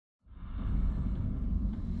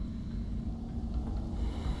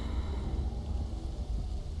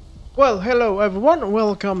Well, hello everyone,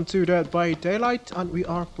 welcome to Dead by Daylight, and we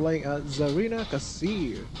are playing as Zarina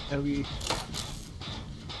Kasir, and we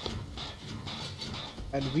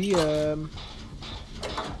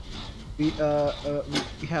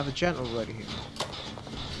have a gen already here.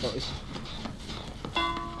 So it's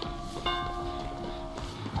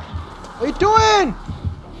what are you doing?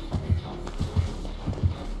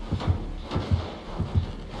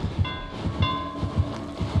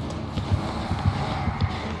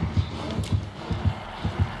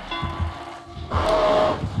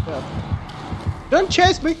 Don't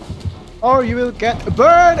chase me, or you will get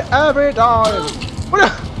burned every time. What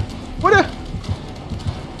are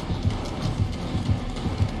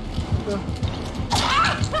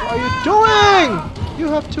you doing? You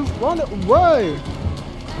have to run away.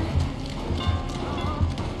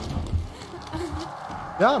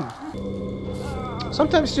 Damn.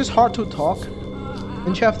 Sometimes it's just hard to talk,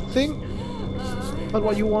 and you have to think about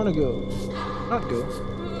what you want to go, not go.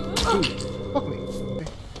 Dude, fuck me.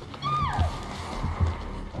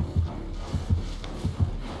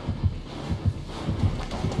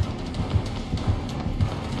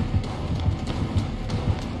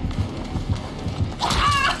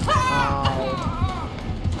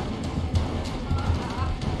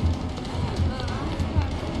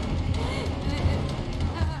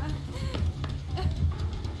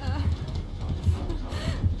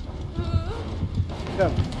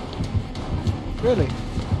 Really?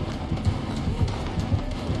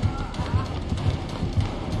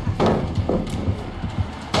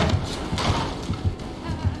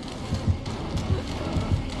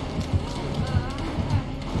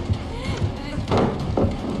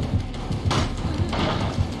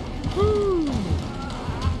 Woo.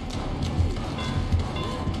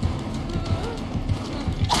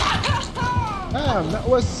 Damn, that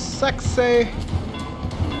was sexy.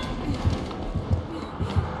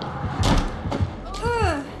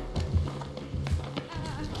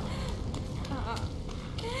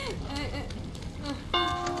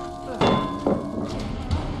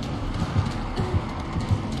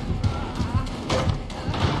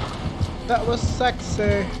 That was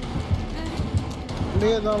sexy.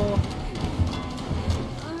 Little.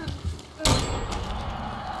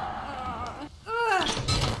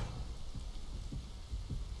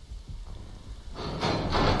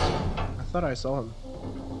 I thought I saw him.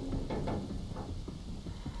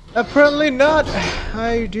 Apparently not.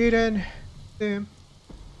 I didn't see him.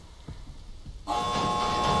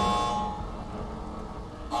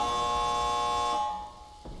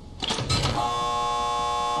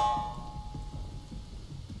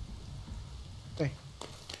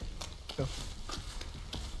 Go.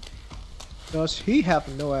 Does he have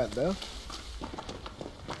no ad though?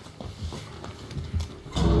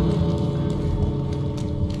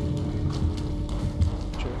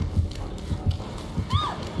 Sure.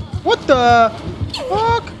 What the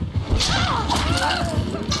fuck?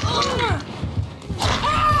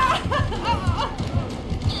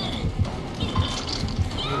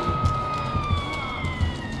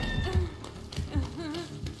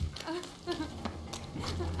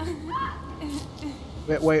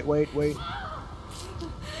 Wait.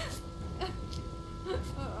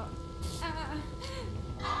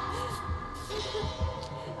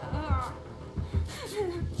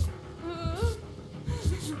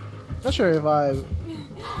 Not sure if I'm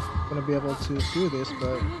gonna be able to do this,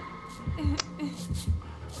 but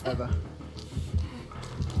whatever.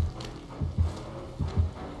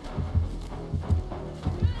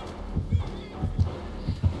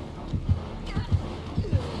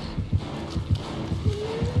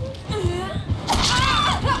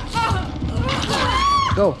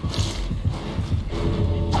 Go.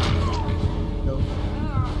 Go.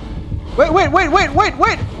 Wait!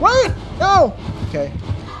 No! Okay.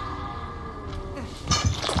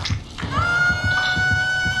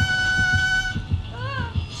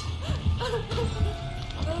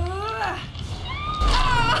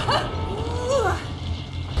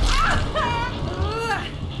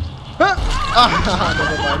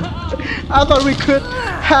 Never mind. I thought we could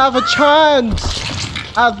have a chance.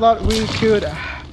 I thought we could